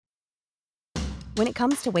When it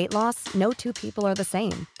comes to weight loss, no two people are the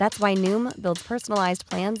same. That's why Noom builds personalized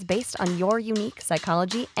plans based on your unique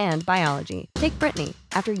psychology and biology. Take Brittany.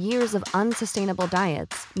 After years of unsustainable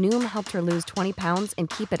diets, Noom helped her lose 20 pounds and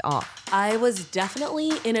keep it off. I was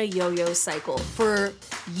definitely in a yo-yo cycle for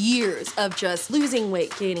years of just losing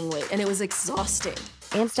weight, gaining weight, and it was exhausting.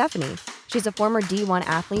 And Stephanie. She's a former D1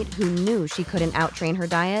 athlete who knew she couldn't outtrain her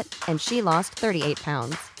diet, and she lost 38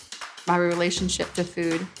 pounds. My relationship to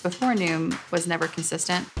food before Noom was never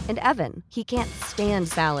consistent. And Evan, he can't stand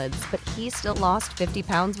salads, but he still lost 50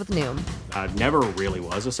 pounds with Noom. I never really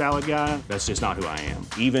was a salad guy. That's just not who I am.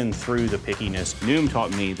 Even through the pickiness, Noom taught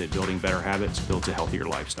me that building better habits builds a healthier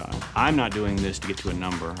lifestyle. I'm not doing this to get to a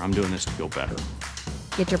number. I'm doing this to feel better.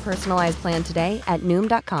 Get your personalized plan today at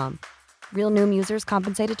Noom.com. Real Noom users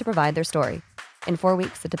compensated to provide their story. In 4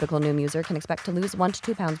 weeks, the typical Noom user can expect to lose 1 to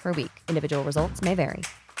 2 pounds per week. Individual results may vary.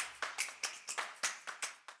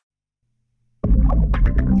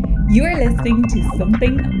 You are listening to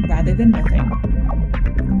Something Rather Than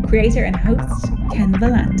Nothing. Creator and host, Ken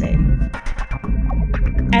Vellante.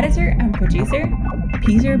 Editor and producer,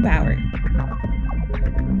 Peter Bauer.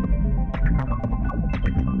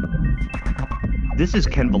 This is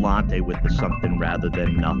Ken Vellante with the Something Rather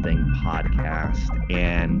Than Nothing podcast.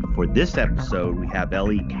 And for this episode, we have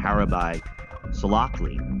Ellie Karabay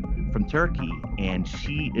Salakli from Turkey, and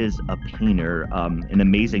she is a painter, an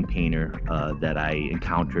amazing painter that I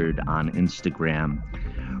encountered on Instagram.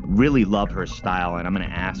 Really love her style, and I'm going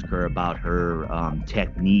to ask her about her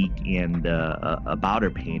technique and about her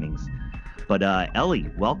paintings. But Ellie,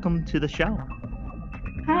 welcome to the show.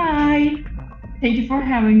 Hi, thank you for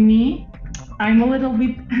having me. I'm a little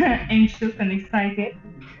bit anxious and excited.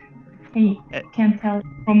 Hey, can't tell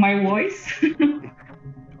from my voice.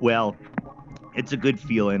 Well, it's a good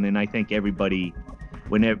feeling, and I think everybody,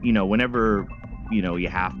 whenever you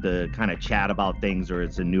have to kind of chat about things or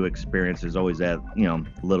it's a new experience, there's always that a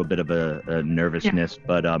little bit of a nervousness.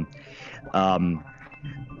 Yeah. But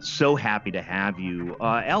so happy to have you,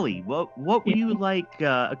 Ellie. What were you like?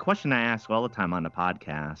 A question I ask all the time on the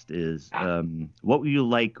podcast is, what were you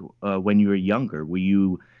like when you were younger? Were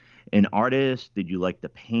you an artist? Did you like to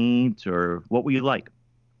paint, or what were you like?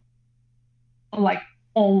 Like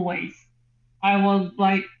always. I was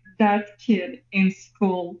like that kid in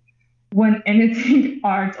school when anything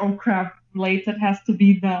art or craft related has to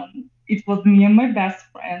be done. It was me and my best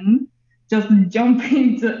friend just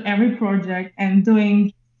jumping to every project and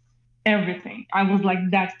doing everything. I was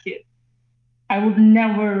like that kid. I would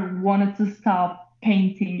never wanted to stop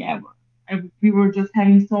painting ever. We were just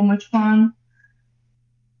having so much fun.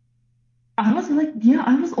 I was like,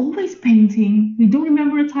 I was always painting. I don't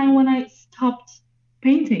remember a time when I stopped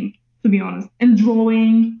painting, to be honest, and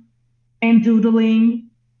drawing and doodling.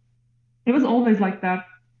 It was always like that.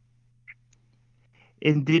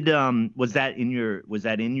 And did was that in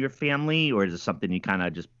your family, or is it something you kind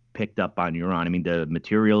of just picked up on your own? I mean, the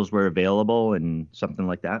materials were available and something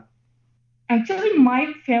like that? Actually,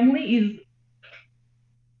 my family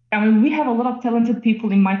we have a lot of talented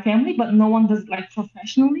people in my family, but no one does like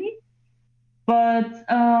professionally. But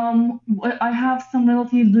I have some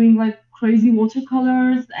relatives doing like crazy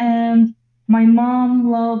watercolors, and my mom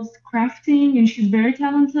loves crafting and she's very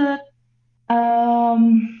talented.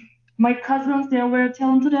 My cousins, they are very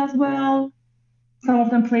talented as well. Some of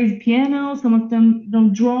them plays piano, some of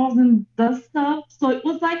them draws and does stuff. So it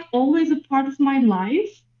was like always a part of my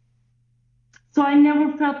life. So I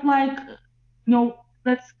never felt like,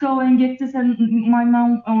 let's go and get this. And my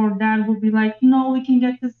mom or dad would be like, no, we can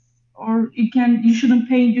get this, or you shouldn't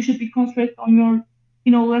paint, you should be concentrated on your,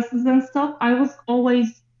 lessons and stuff. I was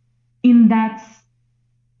always in that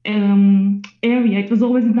area. It was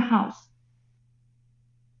always in the house.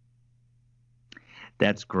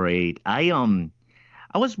 That's great. I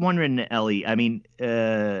was wondering, Ellie, I mean,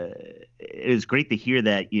 it was great to hear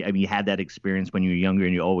that you had that experience when you were younger,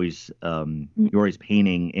 and you're always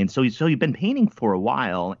painting. And so you've been painting for a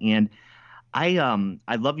while, and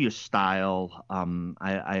I love your style.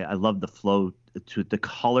 I love the flow to the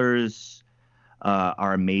colors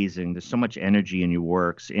are amazing. There's so much energy in your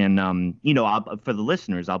works. And, for the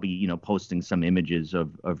listeners, I'll be, posting some images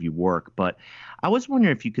of your work. But I was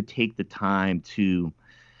wondering if you could take the time to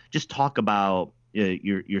just talk about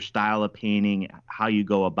your style of painting, how you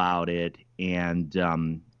go about it, and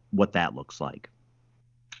what that looks like.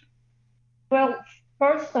 Well,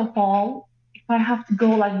 first of all, if I have to go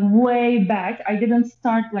like way back, I didn't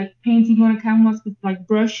start like painting on a canvas with like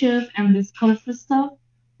brushes and this colorful stuff.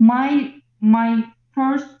 My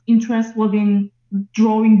first interest was in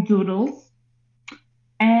drawing doodles,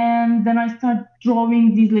 and then I started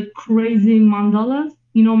drawing these like crazy mandalas.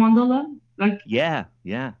 Mandala, Like Yeah.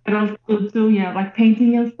 I don't do yeah, like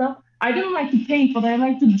painting and stuff. I don't like to paint, but I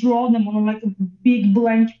like to draw them on like a big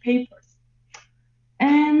blank papers.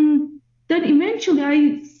 And then eventually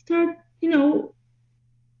I start,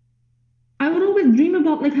 I would always dream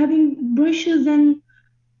about like having brushes and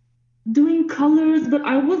doing colors, but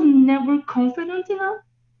I was never confident enough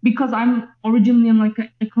because I'm originally like an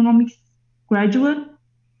economics graduate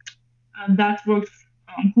that works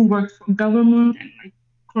who works for government and like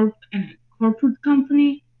corporate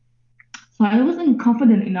company. So I wasn't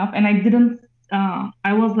confident enough, and I didn't.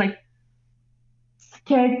 I was like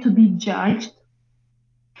scared to be judged.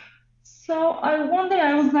 So I one day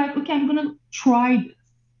I was like, okay, I'm gonna try this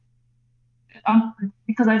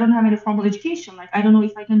because I don't have any formal education. Like I don't know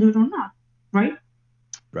if I can do it or not, right?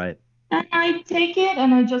 Right. And I take it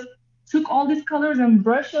and I just took all these colors and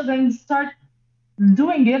brushes and start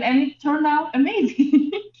doing it, and it turned out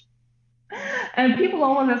amazing. And people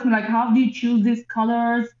always ask me like, how do you choose these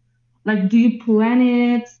colors? Like, do you plan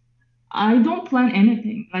it? I don't plan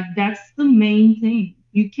anything. Like that's the main thing.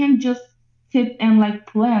 You can't just sit and like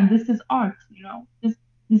plan. This is art, This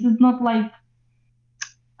is not like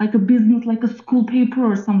a business, like a school paper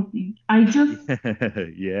or something.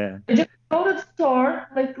 Yeah. I just go to the store,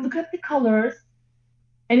 like look at the colors,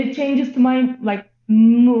 and it changes to my like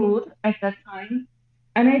mood at that time.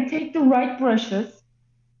 And I take the right brushes,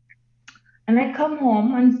 and I come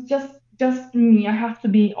home, and it's just me. I have to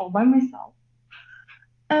be all by myself,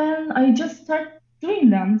 and I just start doing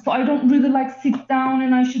them. So I don't really like sit down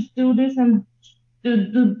and I should do this and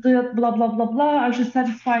do blah blah blah blah. I should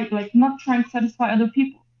satisfy like not trying to satisfy other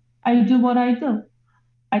people. I do what I do.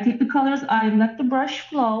 I take the colors, I let the brush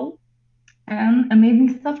flow, and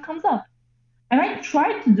amazing stuff comes up. And I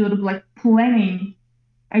tried to do it like planning.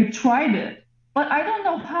 I tried it, but I don't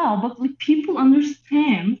know how. But like people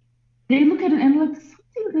understand. They look at it and like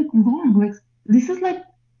something like wrong. Like this is like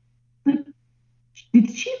did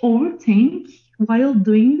she overthink while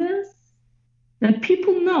doing this? That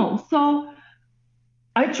people know. So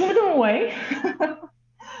I threw them away,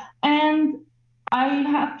 and I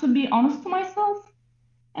have to be honest to myself,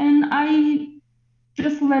 and I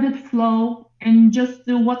just let it flow and just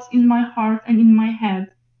do what's in my heart and in my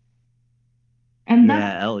head. And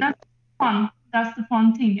Yeah, Ellie. that's fun. That's the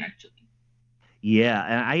fun thing, actually. Yeah,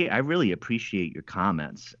 and I really appreciate your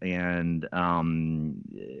comments, and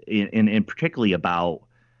and particularly about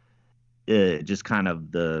just kind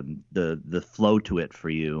of the flow to it for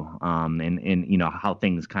you, and how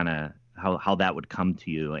things kind of how that would come to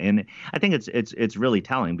you. And I think it's really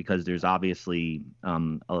telling because there's obviously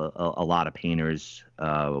a lot of painters,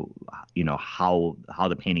 how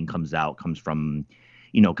the painting comes from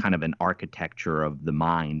kind of an architecture of the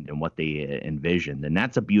mind and what they envisioned. And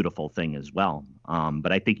that's a beautiful thing as well.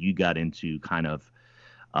 But I think you got into kind of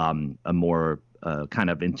a more kind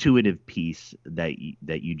of intuitive piece that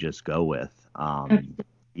you just go with.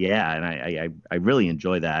 Yeah, and I really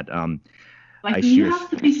enjoy that. Like you have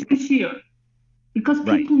to be sincere because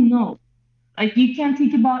people know. Like you can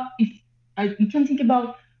think about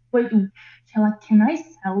wait, can I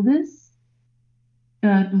sell this?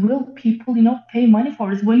 Will people, pay money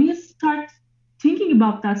for this? When you start thinking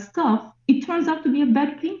about that stuff, it turns out to be a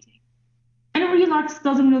bad painting. And a real artist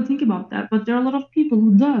doesn't really think about that, but there are a lot of people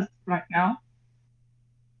who does right now.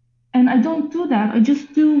 And I don't do that. I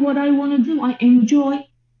just do what I want to do. I enjoy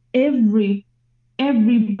every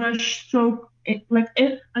brush stroke.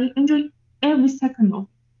 I enjoy every second of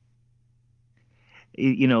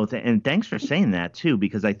it. And thanks for saying that too,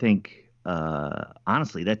 because I think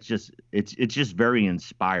honestly, it's just very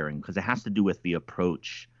inspiring because it has to do with the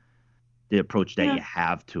approach that you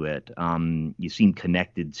have to it. You seem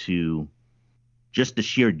connected to just the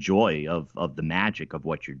sheer joy of the magic of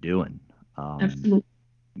what you're doing. Absolutely.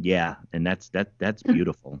 Yeah, and that's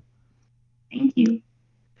beautiful. Thank you.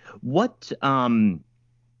 What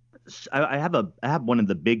I have one of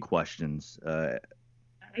the big questions,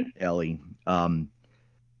 Ellie.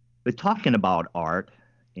 We're talking about art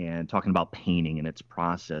and talking about painting and its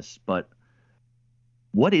process, but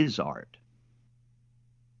what is art?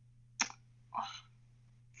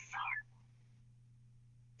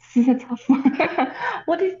 This is a tough one.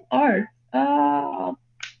 What is art? Art,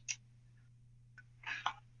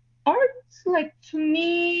 like to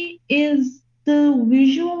me, is the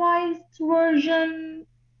visualized version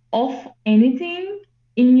of anything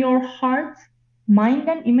in your heart, mind,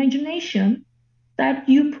 and imagination that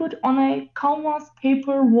you put on a canvas,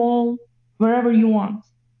 paper, wall, wherever you want.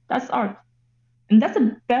 That's art. And that's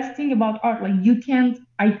the best thing about art. Like you can't,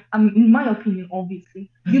 in my opinion,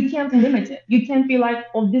 obviously, you can't limit it. You can't be like,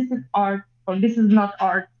 oh, this is art or this is not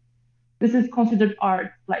art. This is considered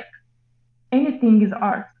art. Like anything is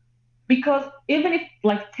art. Because even if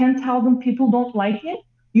like 10,000 people don't like it,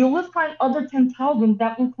 you will find other 10,000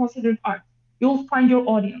 that will consider it art. You'll find your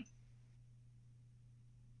audience.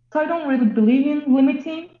 So I don't really believe in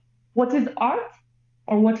limiting what is art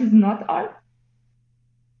or what is not art.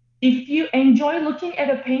 If you enjoy looking at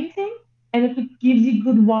a painting and if it gives you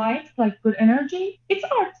good vibes, like good energy, it's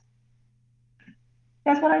art.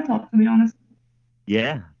 That's what I thought, to be honest.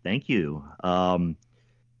 Yeah, thank you.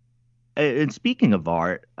 And speaking of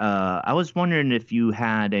art, I was wondering if you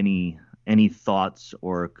had any thoughts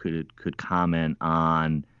or could comment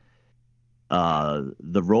on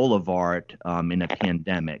the role of art in a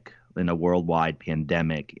pandemic, in a worldwide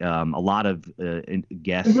pandemic. A lot of I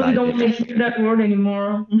guests, really don't want to hear that word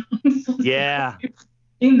anymore. I'm so yeah, sick of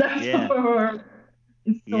in that yeah, word.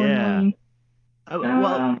 It's so yeah. annoying.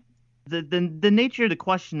 Well, Um, the nature of the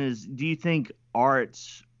question is, do you think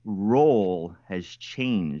art's role has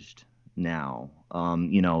changed now?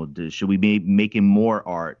 Should we be making more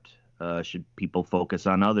art? Should people focus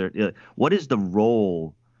on other? What is the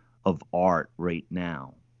role of art right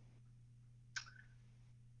now?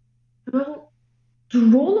 well, the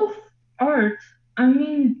role of art, I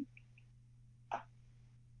mean,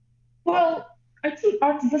 well, I think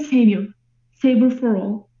art is a savior for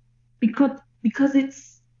all, because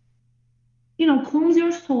it's calms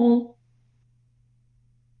your soul.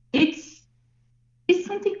 It's it's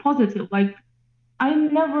something positive. Like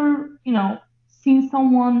I've never seen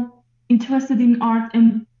someone interested in art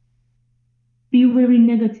and be very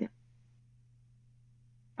negative.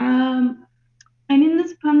 Um, and in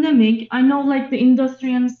this pandemic, I know like the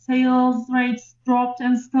industry and sales rates dropped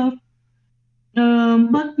and stuff.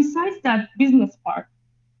 But besides that business part,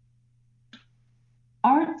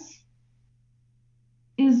 art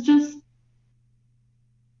is just,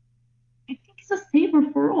 I think it's a saver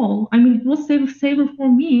for all. I mean, it was saver for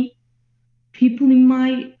me. People in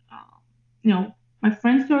my, my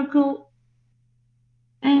friend circle,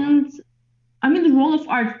 and I mean the role of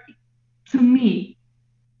art to me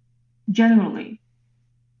generally,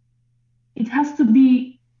 it has to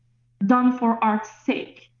be done for art's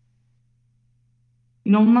sake.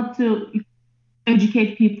 Not to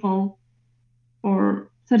educate people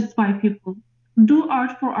or satisfy people. Do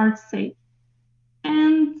art for art's sake,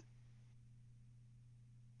 and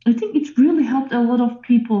I think it really helped a lot of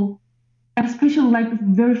people, especially like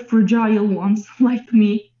very fragile ones like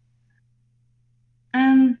me.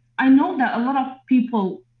 And I know that a lot of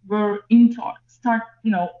people were into art, start,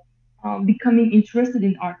 becoming interested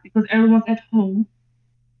in art because everyone's at home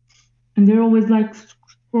and they're always like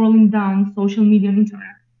scrolling down social media and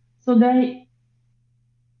internet. So they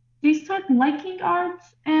start liking art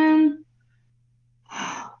and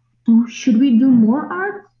should we do more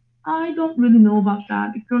art? I don't really know about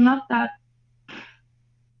that. If you're not that,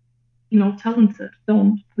 talented,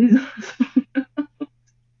 don't please.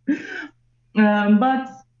 But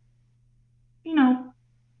you know,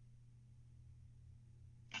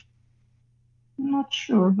 I'm not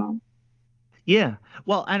sure about. Yeah.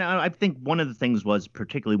 Well, and I think one of the things was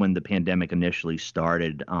particularly when the pandemic initially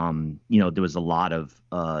started, there was a lot of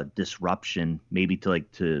disruption, maybe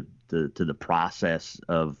to the process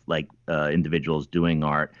of like individuals doing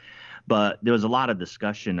art, but there was a lot of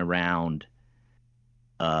discussion around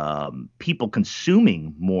people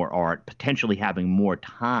consuming more art, potentially having more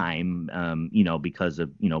time, because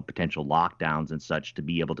of potential lockdowns and such to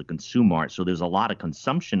be able to consume art. So there's a lot of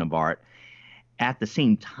consumption of art at the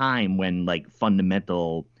same time when like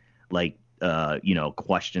fundamental like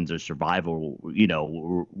questions of survival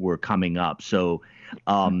were coming up. So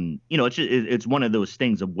it's one of those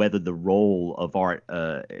things of whether the role of art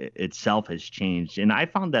itself has changed. And I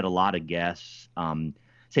found that a lot of guests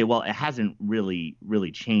say, well, it hasn't really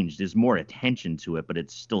changed. There's more attention to it, but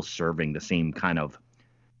it's still serving the same kind of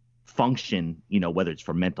function, whether it's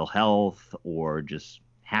for mental health or just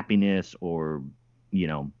happiness or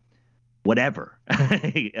whatever.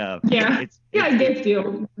 Yeah, I get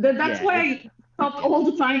you. That's yeah, why I stopped all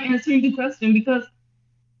the time answering the question because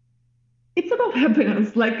it's about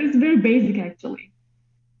happiness. Like it's very basic actually.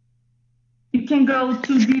 You can go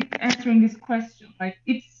too deep answering this question. Like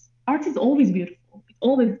art is always beautiful. It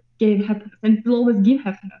always gave happiness and it will always give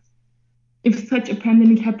happiness. If such a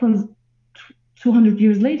pandemic happens 200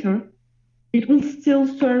 years later, it will still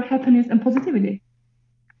serve happiness and positivity.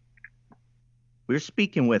 We're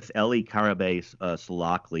speaking with Ellie Karabey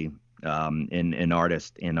Salakli, an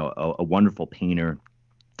artist and a wonderful painter.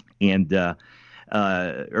 And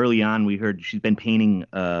early on, we heard she's been painting.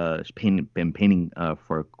 Been painting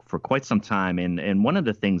for quite some time. And one of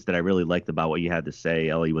the things that I really liked about what you had to say,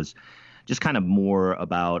 Ellie, was just kind of more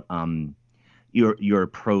about your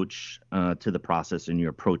approach to the process and your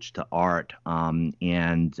approach to art, well,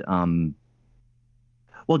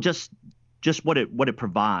 just what it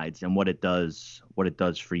provides and what it does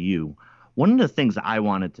for you. One of the things I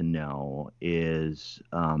wanted to know is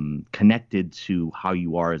connected to how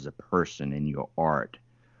you are as a person in your art.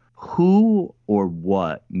 Who or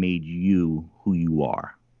what made you who you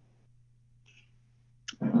are?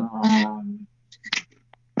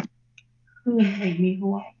 Who made me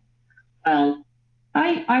who I am? Well,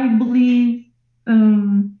 I believe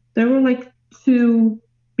there were like two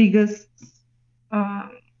biggest uh,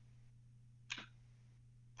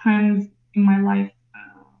 times in my life.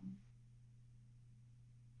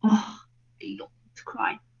 Oh, I don't want to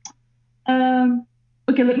cry.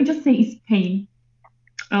 Okay, let me just say it's pain.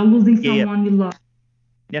 Losing Yeah, yeah. someone you love.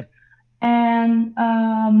 Yeah. And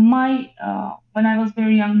when I was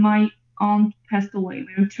very young, my aunt passed away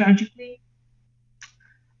very tragically.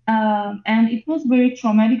 And it was very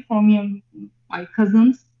traumatic for me and my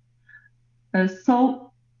cousins.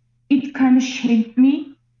 So it kind of shaped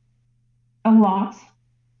me a lot.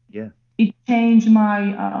 Yeah. It changed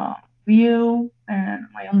my view and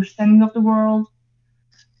my understanding of the world.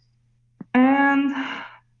 And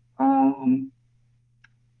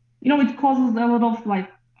it causes a lot of like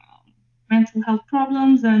mental health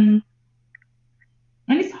problems, and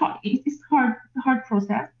it's hard. It's hard, a hard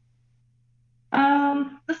process.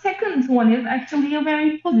 The second one is actually a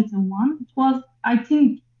very positive one. It was, I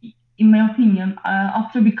think, in my opinion,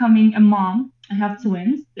 after becoming a mom. I have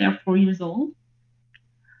twins. They are 4 years old.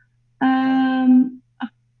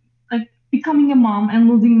 Like becoming a mom and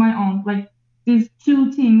losing my aunt, like these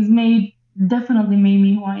two things definitely made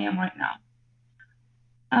me who I am right now.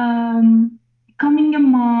 Becoming a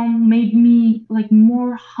mom made me like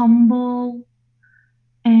more humble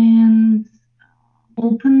and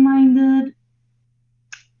open-minded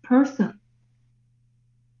person.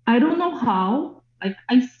 I don't know how. Like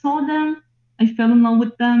I saw them, I fell in love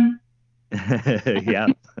with them. Yeah.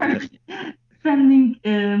 Spending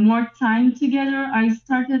more time together, I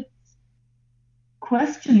started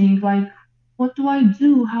questioning like, what do I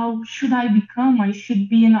do? How should I become? I should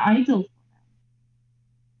be an idol.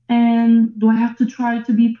 And do I have to try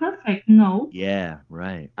to be perfect? No. Yeah,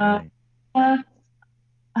 right, Uh, right. but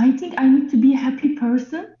I think I need to be a happy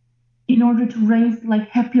person in order to raise like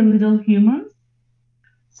happy little humans.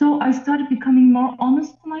 So I started becoming more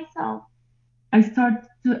honest to myself. I started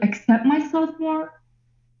to accept myself more.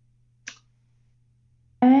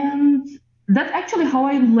 And that's actually how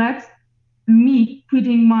I led me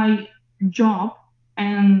quitting my job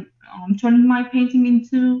and turning my painting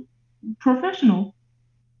into professional.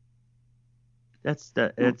 It's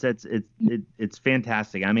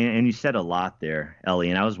fantastic. I mean, and you said a lot there, Ellie.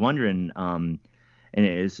 And I was wondering, and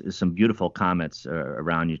it is some beautiful comments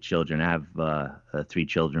around your children. I have 3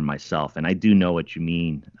 children myself, and I do know what you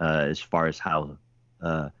mean as far as how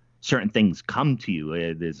certain things come to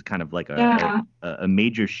you. There's kind of like Yeah, a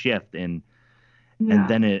major shift, and yeah.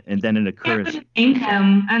 then it occurs. Happen in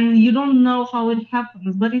them, and you don't know how it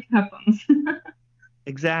happens, but it happens.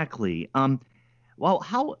 Exactly. Well,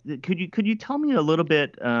 how could you tell me a little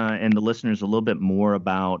bit, and the listeners a little bit more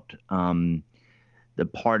about the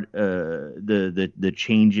part, the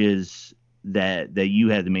changes that you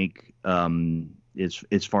had to make,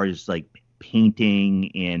 as far as like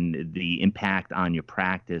painting and the impact on your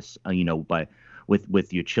practice, by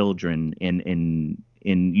with your children, and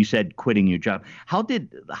you said quitting your job. How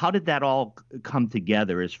did that all come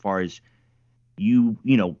together as far as you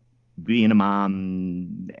being a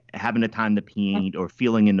mom, having the time to paint, or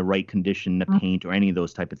feeling in the right condition to paint, or any of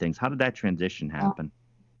those type of things? How did that transition happen?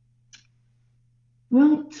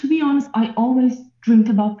 Well, to be honest, I always dreamed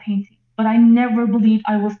about painting, but I never believed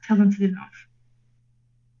I was talented enough.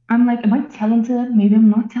 I'm like, am I talented? Maybe I'm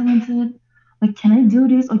not talented. Like, can I do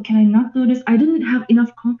this or can I not do this? I didn't have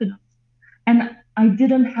enough confidence and I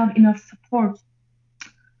didn't have enough support.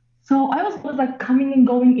 So I was always like coming and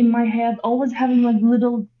going in my head, always having like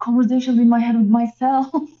little conversations in my head with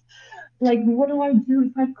myself. Like, what do I do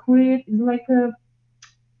if I quit?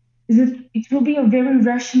 It will be a very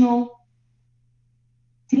rational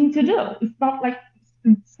thing to do.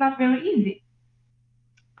 It's not very easy.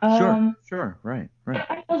 Sure, Um, sure, right, right.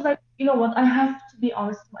 I was like, you know what? I have to be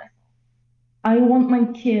honest with myself. I want my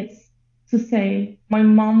kids to say my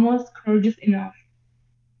mom was courageous enough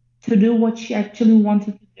to do what she actually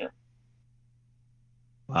wanted to do.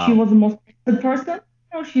 She Wow. was the most talented person.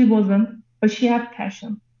 No, she wasn't, but she had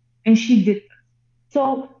passion and she did that.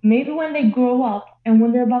 So maybe when they grow up and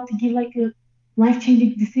when they're about to give like a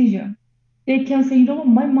life-changing decision, they can say, you know what,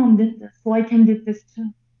 my mom did this, so I can do this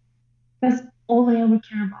too. That's all I ever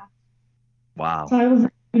care about. Wow. So I was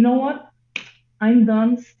like, you know what? I'm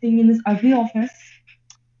done staying in this ugly office.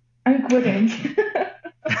 I'm quitting.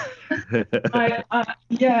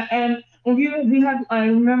 Yeah, and we had I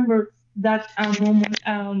remember that moment.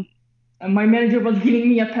 My manager was giving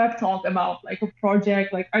me a pep talk about like a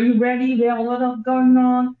project. Like, are you ready? We have a lot of going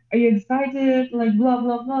on. Are you excited? Like blah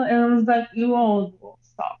blah blah. And I was like, you all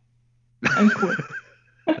stop and quit.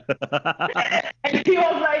 And he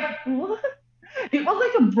was like, what? It was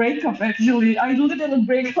like a breakup actually. I literally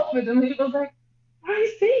break up with him. He was like,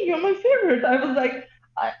 I see, you're my favorite. I was like,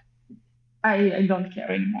 I I don't care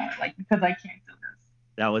anymore, like because I can't do this.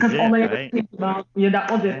 That was Because all it, I ever right? think about, yeah,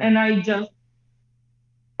 that was it. Yeah. And I just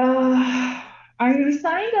I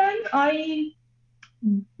resigned and I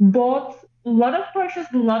bought a lot of brushes,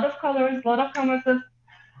 a lot of colors, a lot of canvases.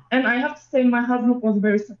 And I have to say my husband was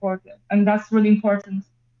very supportive. And that's really important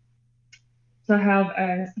to have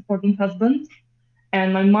a supporting husband.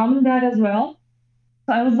 And my mom and dad as well.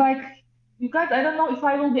 So I was like, you guys, I don't know if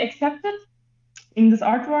I will be accepted in this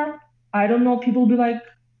artwork. I don't know. People will be like,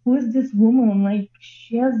 who is this woman? Like,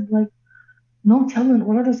 she has like no talent.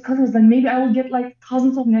 What are those colors? And maybe I will get like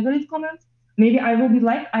thousands of negative comments. Maybe I will be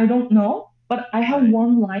like, I don't know. But I have Right.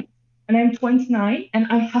 one life and I'm 29 and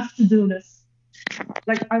I have to do this.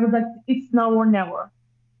 Like, I was like, it's now or never.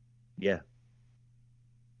 Yeah.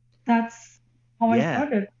 That's how I Yeah.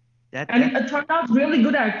 started. That And that's it turned out really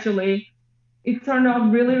good, actually. It turned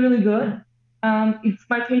out really, really good. It's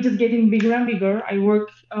my page is getting bigger and bigger. I work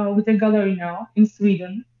with a gallery now in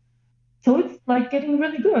Sweden, so it's like getting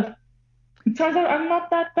really good. It turns out I'm not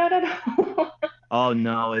that bad at all. Oh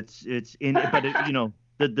no, it's in, but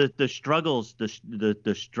the struggles,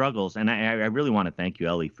 the struggles, and I really want to thank you,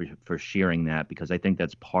 Ellie, for sharing that, because I think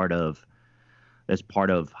that's part of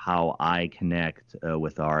how I connect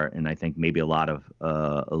with art, and I think maybe a lot of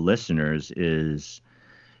listeners is,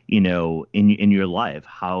 in your life,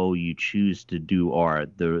 how you choose to do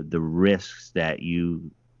art, the risks that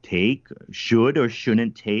you take, should or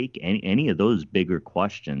shouldn't take, any of those bigger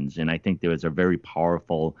questions, and I think there was a very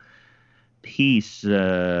powerful piece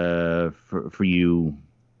for you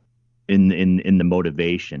in the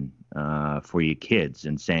motivation for your kids,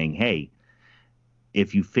 and saying, hey,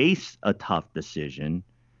 if you face a tough decision,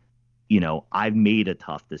 I've made a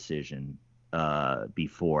tough decision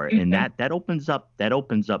before, and that opens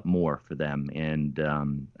up more for them, and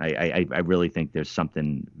I really think there's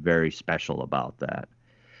something very special about that.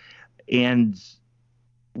 And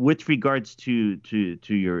with regards to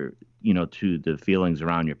your to the feelings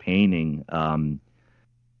around your painting,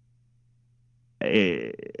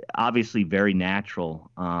 obviously very natural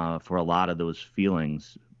for a lot of those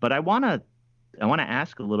feelings. But I want to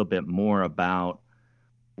ask a little bit more about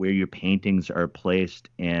where your paintings are placed,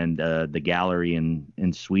 and the gallery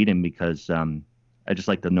in Sweden, because I just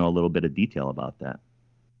like to know a little bit of detail about that.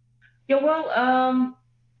 Yeah, well,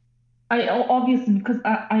 obviously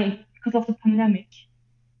I because of the pandemic,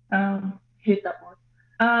 hate that word.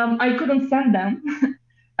 I couldn't send them,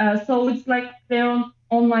 so it's like they're on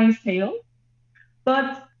online sale.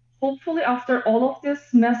 But hopefully, after all of this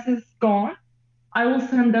mess is gone, I will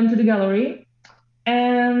send them to the gallery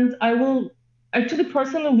and I will actually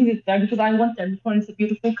personally visit there because I went there before. It's a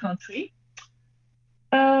beautiful country.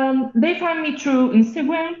 They find me through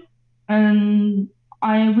Instagram, and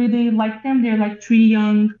I really like them. They're like three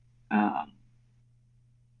young uh,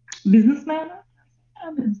 businessmen,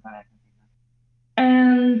 businessmen,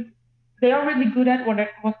 and they are really good at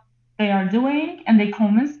what they are doing, and they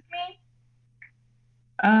convinced me.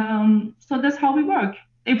 So that's how we work.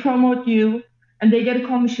 They promote you, and they get a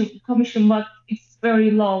commission, but it's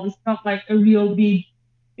very low. It's not like a real big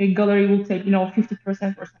a gallery will take,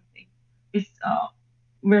 50% or something. It's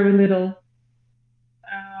very little.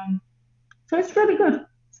 Um, so it's really good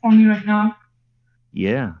for me right now.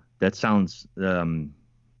 Yeah, that sounds.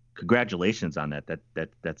 Congratulations on that.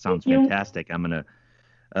 That sounds Thank you. fantastic. I'm gonna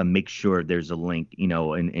make sure there's a link,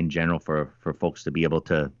 in general, for folks to be able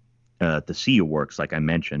to see your works, like I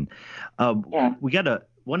mentioned. Yeah. We got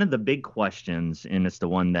one of the big questions, and it's the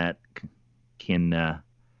one that can uh,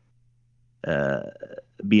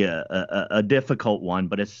 be a difficult one,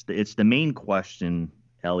 but it's the main question,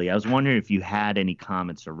 Ellie. I was wondering if you had any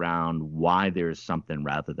comments around why there's something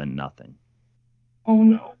rather than nothing. Oh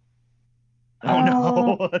no. Oh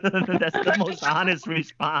no, that's the most honest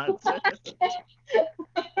response.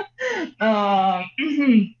 um,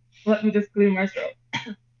 Let me just clear my throat.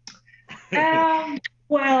 Um,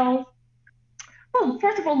 well,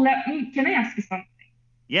 first of all, can I ask you something?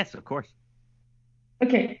 Yes, of course.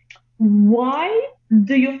 Okay. Why why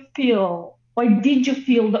did you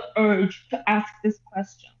feel the urge to ask this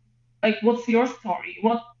question? Like, what's your story?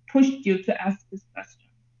 What pushed you to ask this question?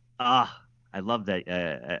 I love that.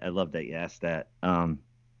 I love that you asked that.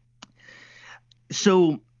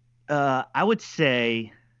 So I would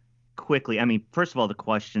say quickly. I mean, first of all, the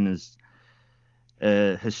question is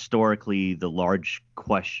historically the large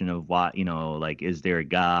question of what, like, is there a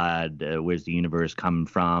God? Where's the universe coming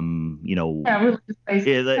from? Yeah, religious based.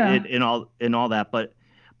 Yeah. And all that. But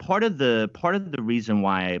part of the reason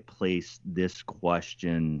why I placed this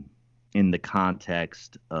question in the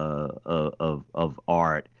context of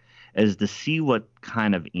art is to see what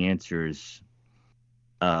kind of answers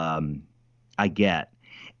I get.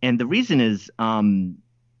 And the reason is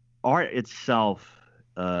art itself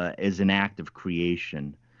is an act of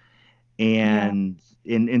creation. And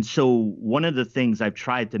so one of the things I've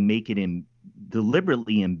tried to make it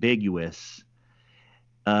deliberately ambiguous.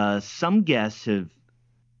 Some guests have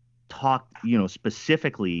talked,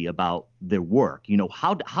 specifically about their work.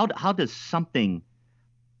 How does something,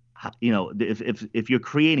 if you're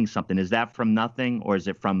creating something, is that from nothing or is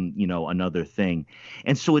it from another thing?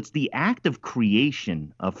 And so it's the act of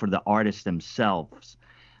creation for the artists themselves.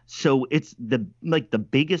 So it's the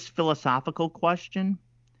biggest philosophical question,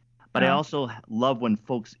 but I also love when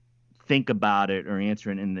folks think about it or answer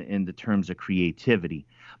it in the terms of creativity.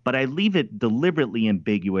 But I leave it deliberately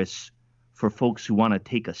ambiguous for folks who want to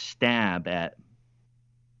take a stab at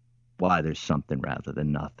why there's something rather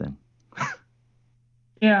than nothing.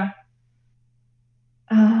 Yeah.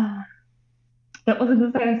 That was a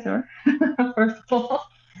good answer. First of all,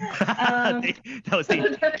 that was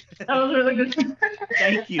that was really good.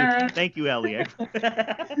 Thank you, thank you, Elliot.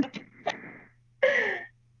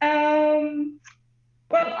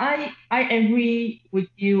 Well, I agree with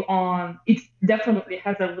you on it. Definitely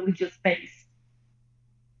has a religious base.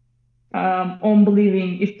 On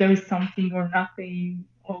believing if there is something or nothing,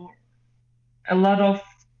 or a lot of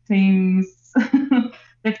things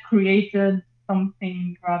that created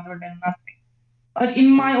something rather than nothing. But in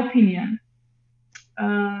my opinion,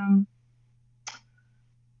 I'm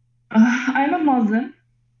a Muslim,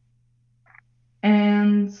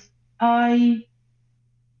 and I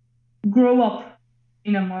grew up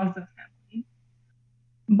in a Muslim family.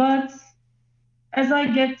 But as I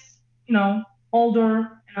get,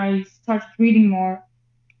 older and I started reading more,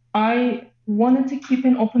 I wanted to keep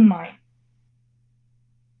an open mind.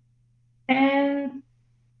 And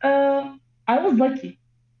I was lucky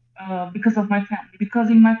because of my family. Because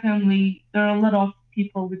in my family, there are a lot of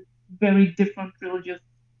people with very different religious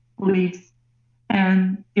beliefs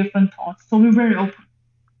and different thoughts. So we're very open.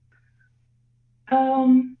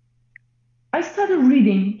 I started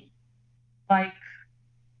reading, like,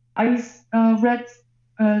 I read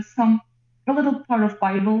a little part of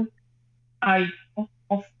Bible. I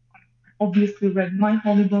obviously read my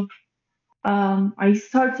holy book. I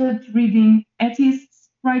started reading atheist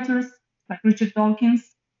writers like Richard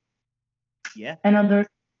Dawkins. Yeah. And others.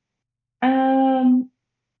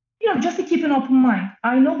 Just to keep an open mind.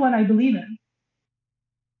 I know what I believe in.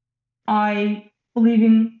 I believe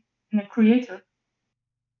in a creator,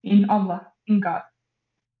 in Allah, in God.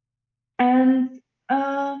 And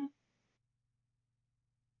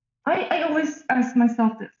I always ask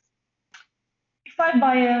myself this. If I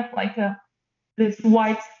buy this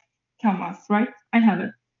white canvas, right? I have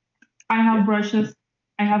it. I have brushes.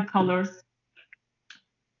 I have colors.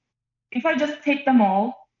 If I just take them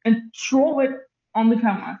all and throw it on the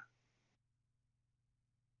canvas,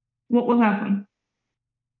 what will happen?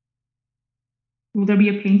 Will there be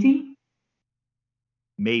a painting?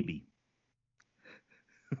 Maybe.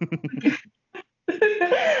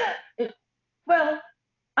 Well,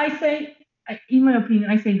 I say, in my opinion,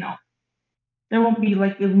 I say no. There won't be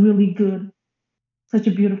like a really good, such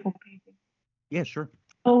a beautiful painting. Yeah, sure.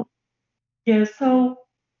 So, yeah, so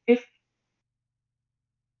if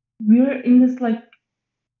we're in this like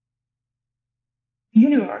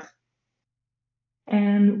universe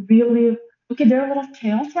and we live, okay, there are a lot of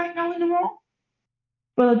chaos right now in the world,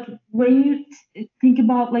 but when you think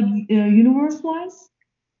about like universe-wise,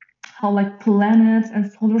 how like planets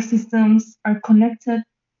and solar systems are connected,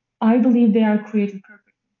 I believe they are created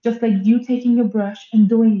perfectly. Just like you taking a brush and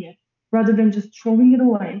doing it, rather than just throwing it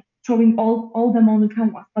away, throwing all them on the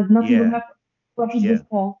canvas, like nothing will happen. Brushes will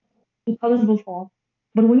fall, the colors will fall.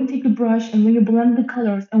 But when you take a brush and when you blend the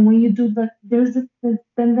colors and when you do that,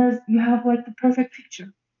 you have like the perfect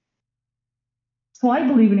picture. So I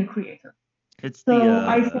believe in a creator. It's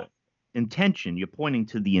the intention. You're pointing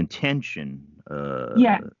to the intention.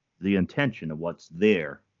 The intention of what's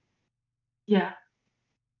there. Yeah.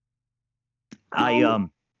 Because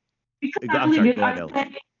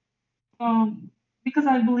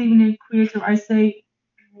I believe in a creator, I say,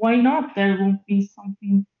 why not? There won't be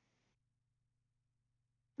something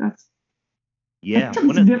That's Yeah.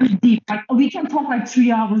 it's very deep. Like we can talk like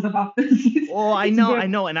 3 hours about this. Oh, I It's know, very- I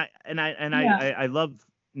know, Yeah. I love.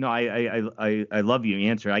 No, I love your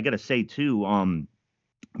answer. I gotta say too.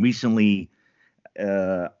 Recently,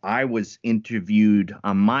 I was interviewed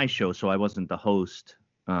on my show, so I wasn't the host.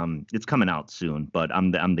 It's coming out soon, but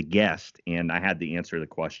I'm the guest, and I had to answer the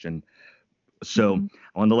question. So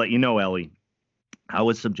I wanted to let you know, Ellie, I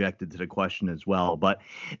was subjected to the question as well. But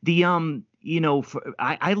the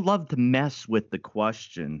I love to mess with the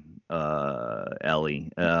question,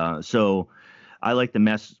 Ellie. So I like to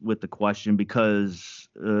mess with the question because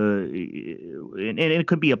and it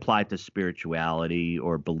could be applied to spirituality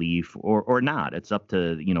or belief or not. It's up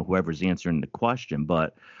to whoever's answering the question.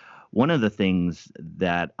 But one of the things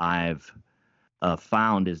that I've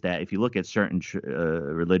found is that if you look at certain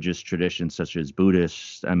religious traditions, such as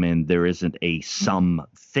Buddhists, I mean, there isn't a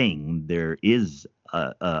something, there is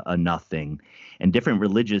a nothing. And different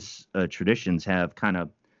religious traditions have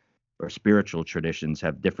or spiritual traditions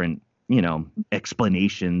have different,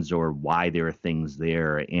 explanations or why there are things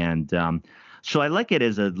there. And so I like it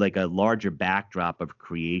as a larger backdrop of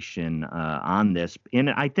creation on this. And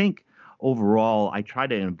I think overall, I try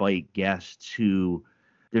to invite guests who.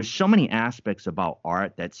 There's so many aspects about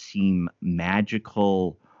art that seem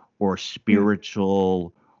magical or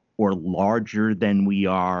spiritual or larger than we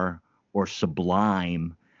are or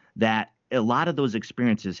sublime, that a lot of those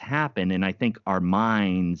experiences happen. And I think our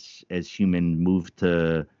minds as human move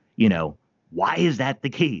to, why is that the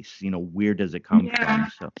case? Where does it come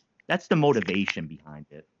from? So that's the motivation behind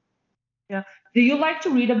it. Yeah. Do you like to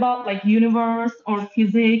read about like universe or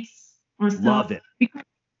physics or stuff? Love it.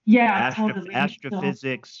 Yeah, totally.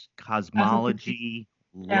 Astrophysics, cosmology,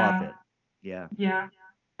 love it. Yeah. Yeah.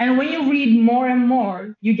 And when you read more and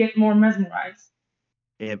more, you get more mesmerized.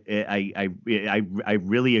 I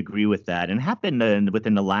really agree with that, and it happened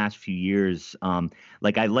within the last few years. I'm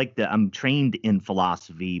trained in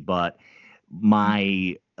philosophy, but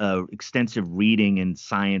my extensive reading in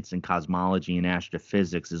science and cosmology and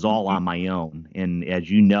astrophysics is all on my own. And as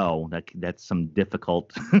you know, that's some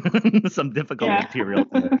difficult material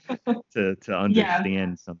to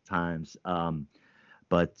understand sometimes. And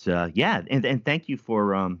thank you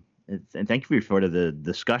for the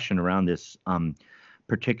discussion around this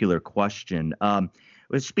particular question. I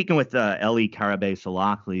was speaking with Ellie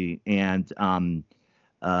Karabay-Salakli, and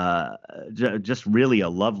just really a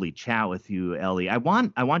lovely chat with you, Ellie. I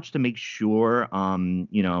want you to make sure,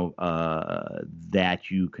 that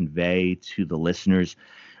you convey to the listeners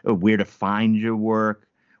where to find your work,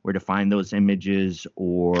 where to find those images,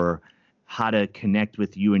 or how to connect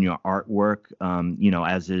with you and your artwork,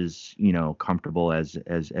 as is, comfortable as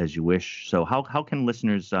you wish. So how can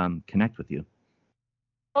listeners connect with you?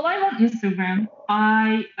 Well, I'm on Instagram.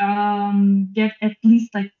 I get at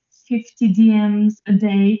least like 50 DMs a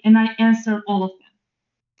day, and I answer all of them.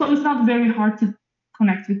 So it's not very hard to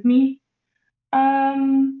connect with me.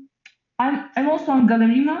 I'm also on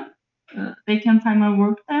Galerima. They can find my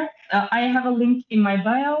work there. I have a link in my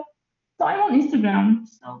bio. So I'm on Instagram,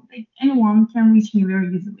 so anyone can reach me very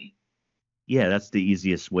easily. Yeah, that's the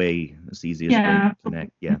easiest way. That's the easiest way to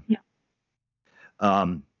connect. Yeah.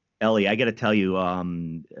 Ellie, I got to tell you,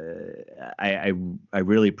 I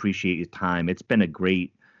really appreciate your time. It's been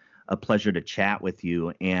a pleasure to chat with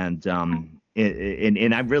you, and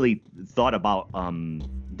I've really thought about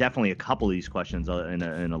definitely a couple of these questions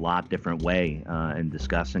in a lot different way in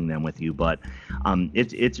discussing them with you. But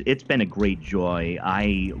it's been a great joy.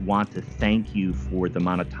 I want to thank you for the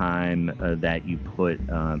amount of time that you put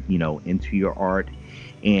into your art,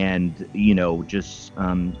 and just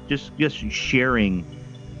sharing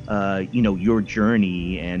your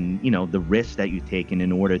journey and the risks that you've taken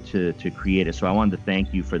in order to create it. So I wanted to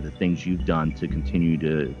thank you for the things you've done to continue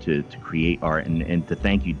to create art, and to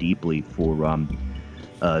thank you deeply for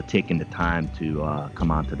taking the time to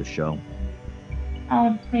come onto the show.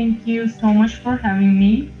 Oh, thank you so much for having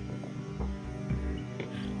me.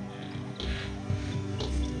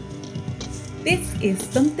 This is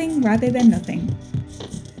Something Rather Than Nothing,